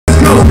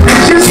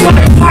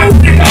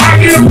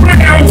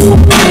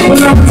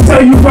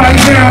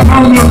No,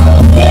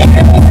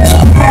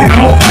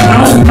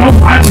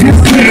 I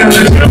just can't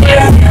let you.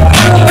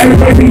 Hey,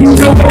 baby, you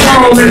know what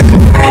I'm let you.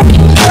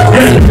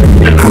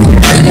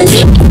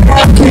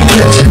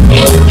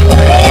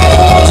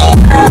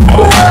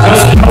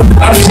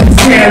 I just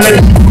can't let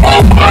you.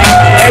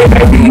 Hey,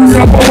 baby, you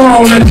know what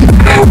I'm let you.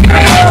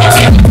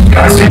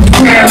 I just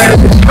can't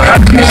let you. I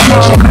just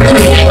can't let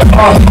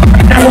you.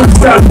 Now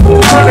what's up?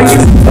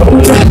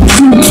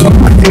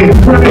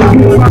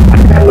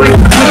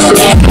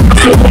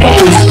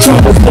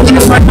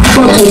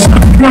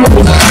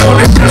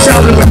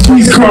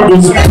 Cheese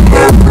crumbles.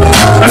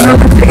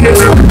 Another thing is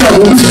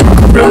double.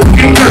 Really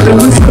ain't nothing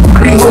with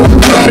somebody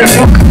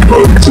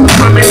who's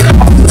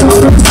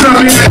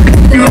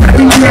you let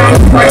me down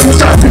like a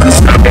shot to the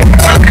stomach.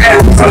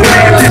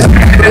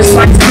 It's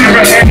like zero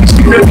action.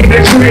 You look at the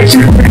trash,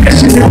 you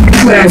crashing in the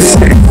class.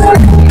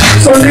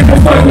 So nigga,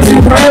 fuck with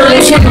you, bird.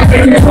 I'm trying to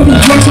make it from the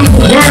drugs with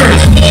the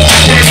words.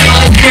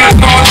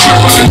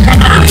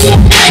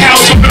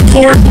 House on the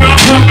floor, I'm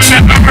pumping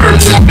that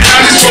earth. And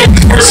I just wrote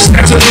the verses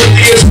that's a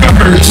really is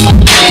covered.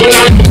 But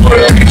I'm the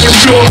word, for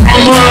sure,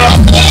 I'm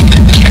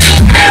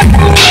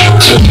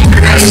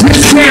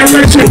this can't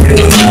let you.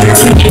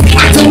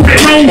 I don't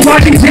let my own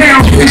body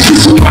down. It's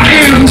just who I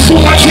am, it's who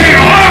I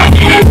am.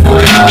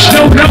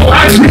 No,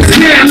 I just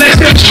can't let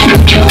you.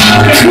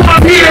 That's why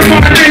I'm here,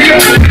 my nigga.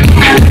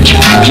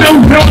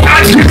 No,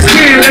 I just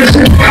can't let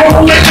you. I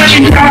won't let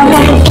any of y'all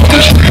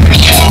motherfuckers.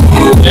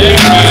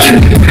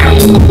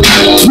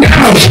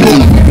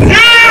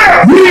 Yeah!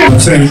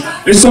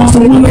 It's also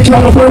Willie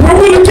California. Where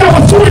Willie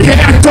California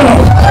at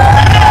though?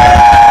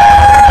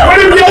 Where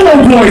them yellow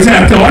boys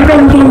at though? I know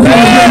the little boys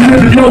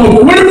represented yellow,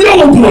 but where them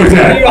yellow boys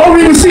at? I don't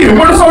even see them.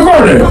 Where the fuck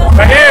are they?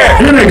 Right here.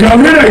 Here they go.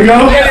 Here they go.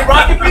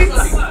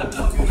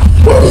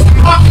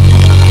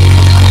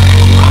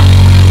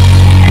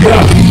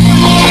 Yeah.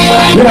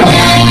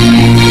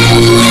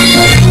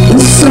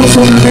 This is so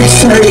from the next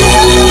tape.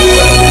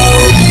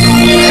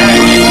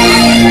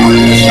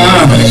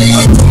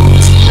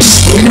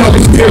 You know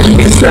the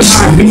experience that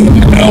I need.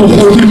 No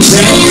holding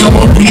back,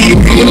 no need.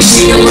 You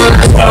see a lot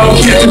of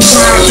getting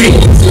sloppy.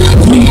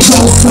 We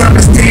both trying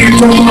to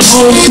stand on my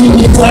own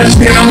two flesh,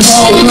 then I'm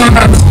all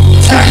alive.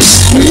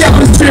 We have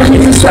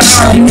experience that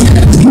I need.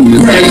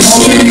 You great,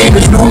 holding it,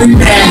 it's only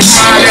that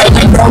high up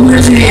and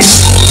rolling in.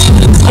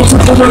 I'm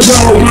talking about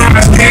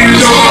my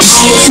stand on my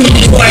own two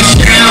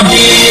flesh down.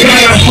 Got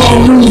a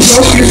whole new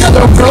focus, I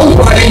don't know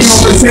why they don't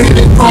present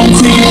it. Home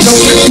to you, know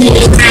that you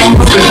was down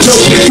with the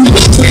joke that you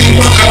was playing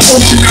on my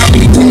ocean. I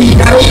be clean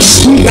out.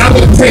 We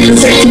gotta take the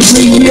same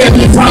clean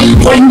every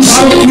time when you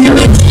out here.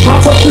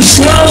 Pop up the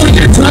slum with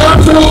your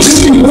time, don't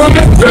be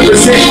running.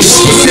 Represent,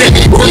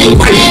 work the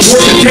life,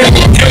 work the death.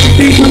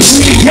 Everything we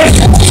need, yes.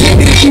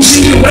 Anything we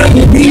need, let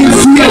me be in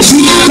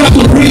CLB.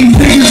 Couple pretty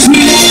niggas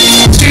here.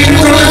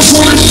 Standing on the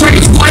corner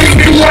straight,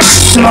 fighting and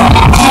rush.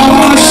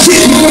 Oh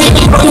shit, you want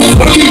the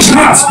motherfucking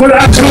cops, but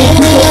I don't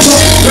give a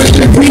fuck. Rest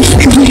in peace,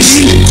 QED.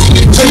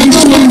 So you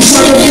know you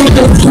try to want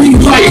the free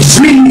life,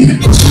 bleed.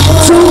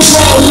 Too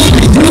long,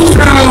 you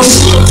know.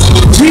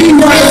 G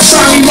right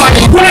beside me like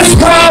a West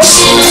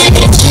Coast.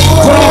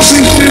 All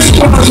things this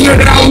fuckers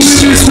let out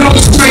living so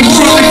straight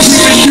from the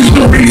kids is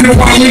the reason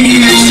why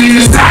we in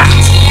this hot.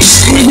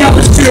 We got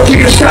the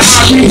experience to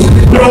hide me.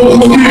 No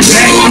hold it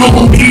back,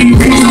 no need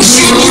me. We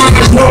around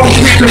the world,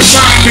 can't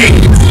define me.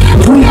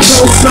 We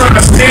so son,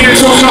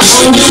 stands on my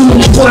own two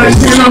flesh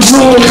and I'm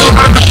rolling.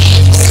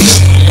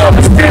 I'm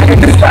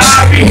standing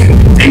beside me.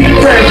 Deep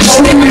breath,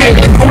 holding it,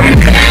 holding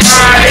it,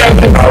 high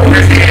up and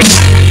holding it.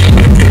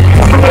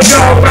 I'm a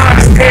dog, I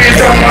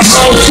stand on my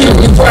own two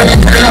flesh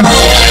and I'm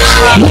rolling.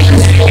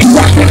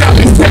 Rocking up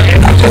and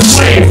setting up the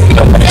flame.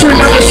 Turn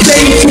on the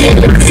stage here,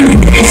 to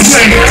the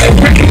flame.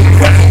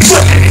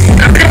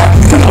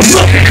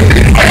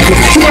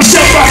 To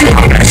myself, I feel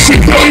that shit,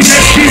 going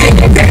that shit.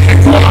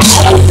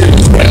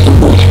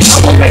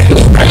 I'm gonna make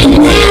this back to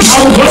me.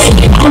 I was up,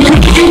 I'm gonna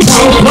do you,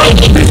 I was up.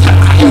 This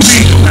time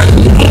I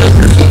can be.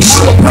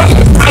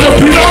 I don't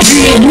feel like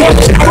being what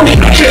I don't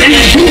like to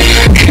eat you.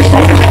 It's all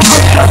about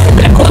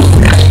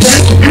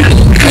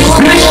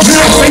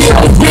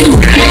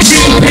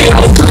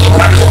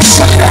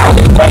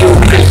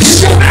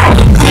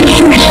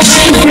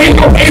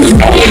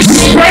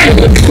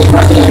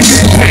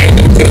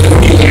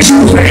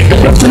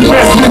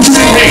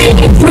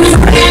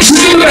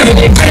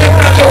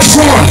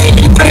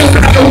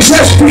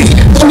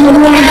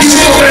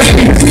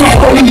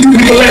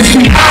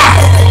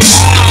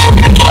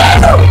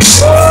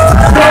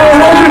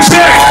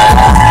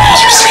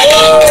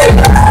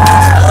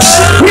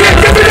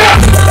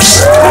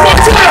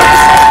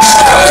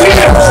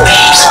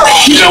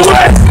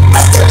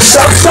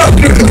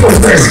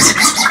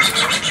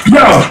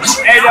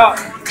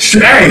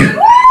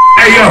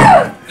Hey, yo,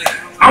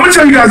 I'm gonna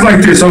tell you guys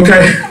like this,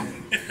 okay?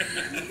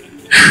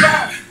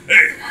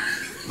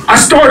 I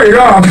started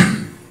off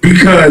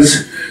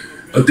because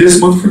of this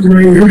motherfucker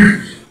right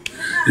here,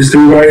 this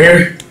dude right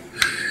here,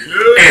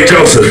 and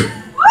Joseph.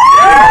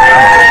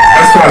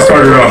 That's how I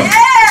started off.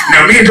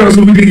 Now, me and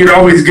Joseph, we didn't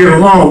always get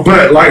along,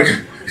 but like,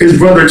 his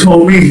brother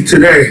told me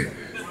today,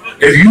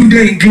 if you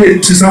didn't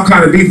get to some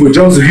kind of beef with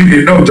Joseph, you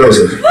didn't know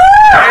Joseph.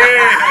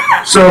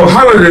 So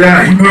holler to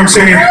that, you know what I'm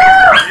saying?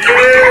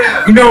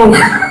 You know,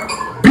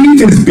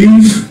 beef is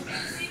beef,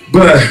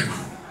 but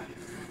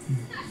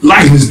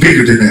life is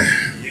bigger than that.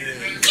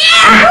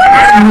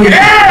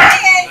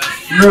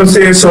 You know what I'm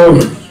saying? So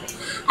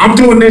I'm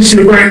doing this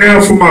shit right now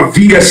for my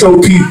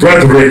VSOP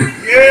brethren.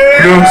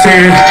 You know what I'm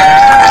saying?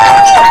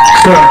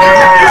 So,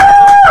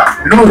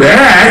 know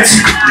that.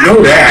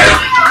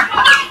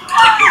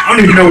 I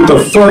don't even know what the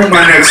fuck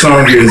my next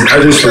song is. I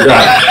just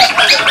forgot.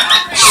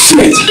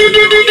 Shit.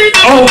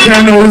 Oh, okay,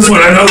 I know this one.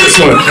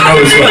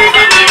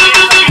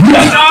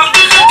 Yeah.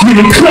 Get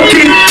it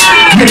cooking.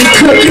 Make it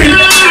hot.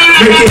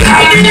 Make it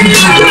hot, baby.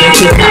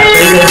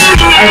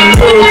 Add a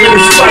little bit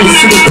of spice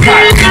to the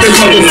pot. Get the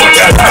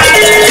motherfucker hot.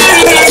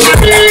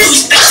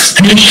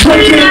 Get it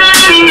cooking.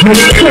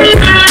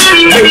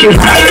 Make it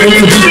hot,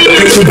 baby.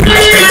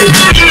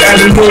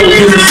 Add a little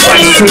bit of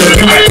spice to the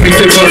pot. Get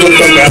the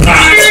motherfucker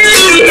hot.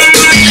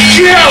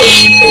 Yo!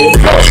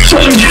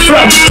 Something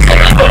fresh.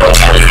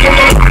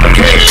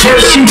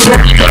 First you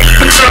break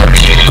up.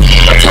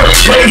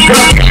 Praise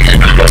God.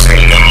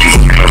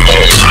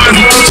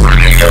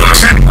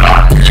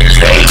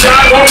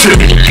 God wants it.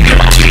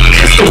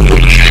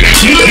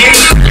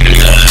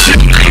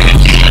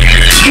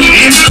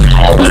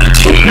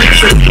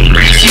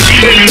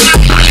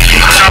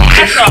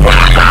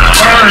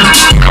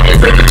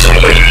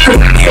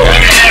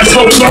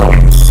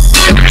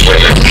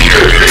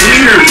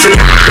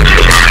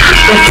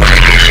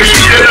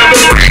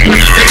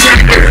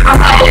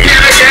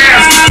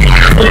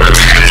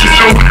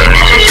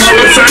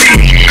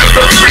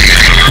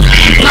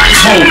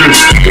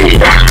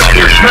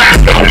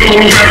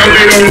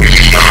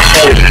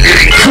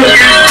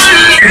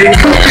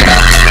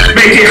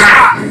 Make it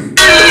hot.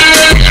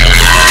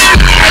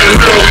 Add a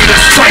little bit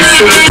of spice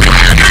to it.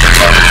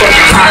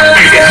 Motherfucking hot,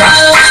 make it hot.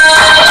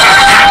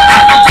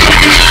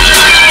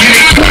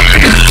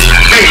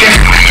 Make it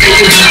hot.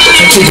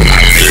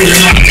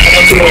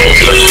 Add a little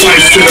bit of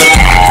spice to it.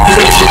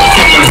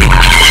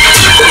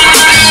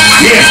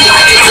 Yeah.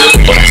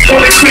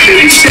 Only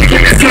quickly shit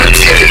in this one.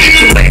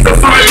 Too late for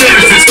 5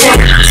 minutes. It's fun.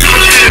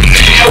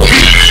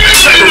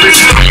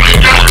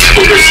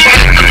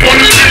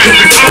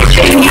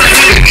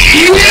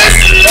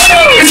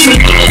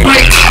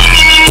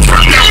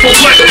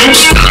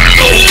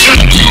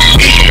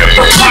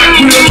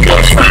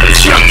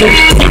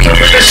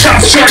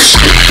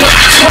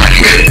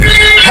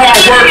 Hard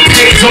work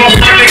pays off.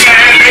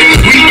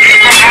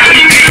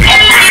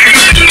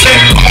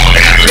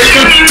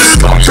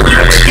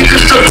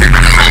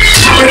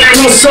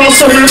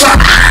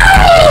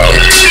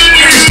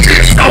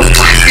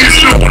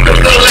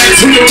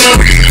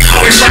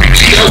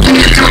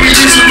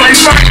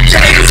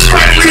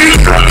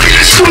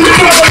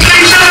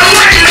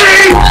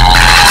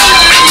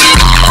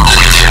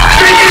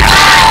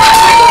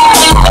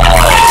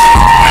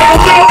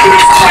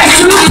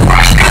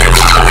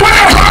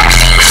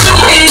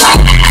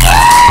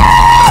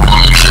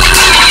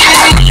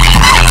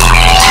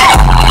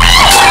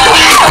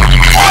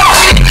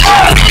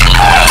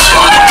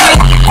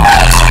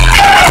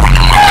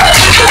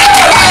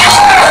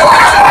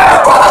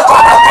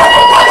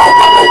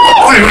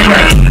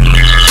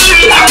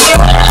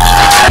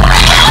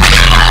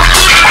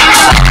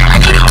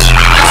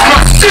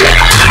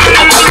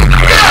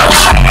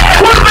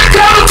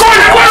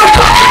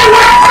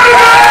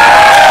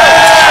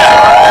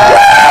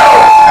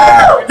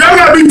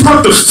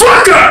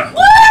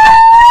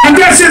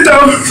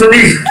 For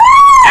me,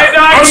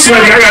 I'm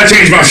sweaty. I gotta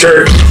change my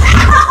shirt.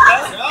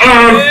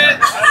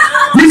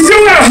 We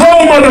still got a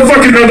whole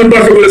motherfucking other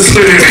bucket with a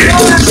slit in it.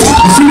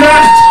 You see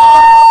that?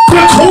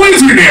 Put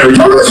coins in there.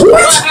 You know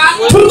coins?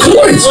 Put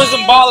coins. Where's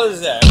the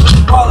ballers at?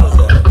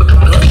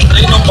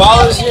 Ain't no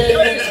ballers here.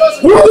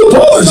 Where are the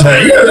ballers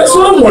at? Yeah, that's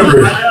what I'm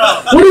wondering.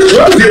 What are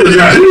drug dealers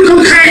at? Who's the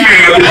cocaine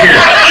man up in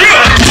here?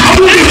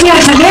 I'm looking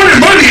for more than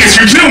money if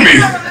you kill me.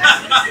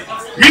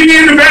 Meet me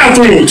in the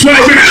bathroom.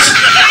 12 minutes.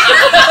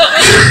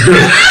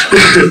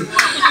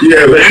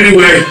 Yeah, but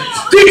anyway,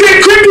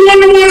 DJ Cricket on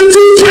the 1 and 2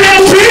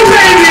 PLP,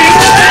 baby!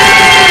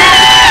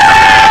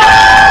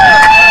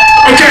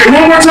 Okay,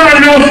 one more time,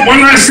 though.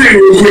 One last thing,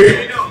 real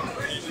quick.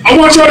 I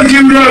want y'all to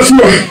give it up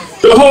for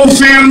the whole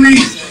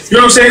family. You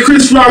know what I'm saying?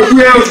 Chris Rock,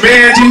 Will,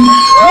 Mandy,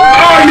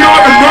 all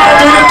y'all, the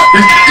mama,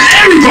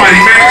 everybody,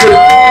 man.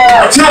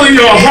 I'm telling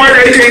you, a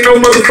heartache ain't no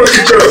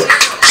motherfucking joke.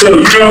 So,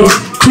 you know,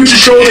 put your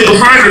shoulder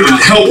behind them and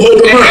help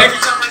hold them up.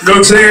 You know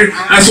what I'm saying?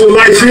 That's what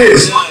life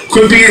is.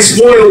 Quit being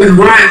spoiled and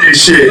rotten and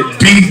shit.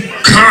 Be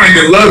kind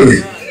and loving.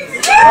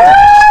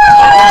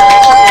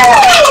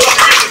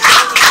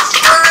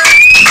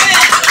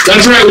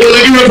 That's right, we'll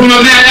let you up from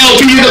that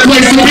LP is the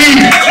place to be.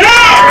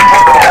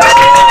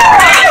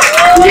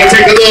 We're gonna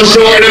take a little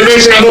short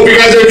intermission. I hope you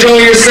guys are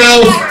enjoying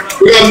yourself.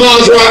 We got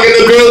Moz Rock in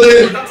the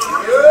building.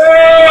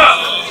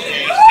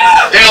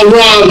 Al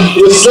Rob,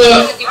 what's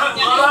up?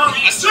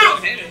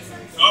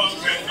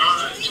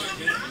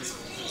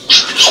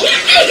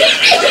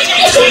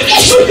 If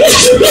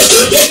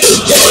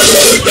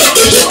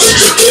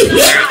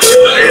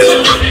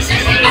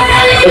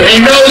you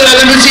know that,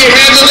 let me see your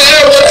hands in the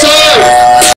air.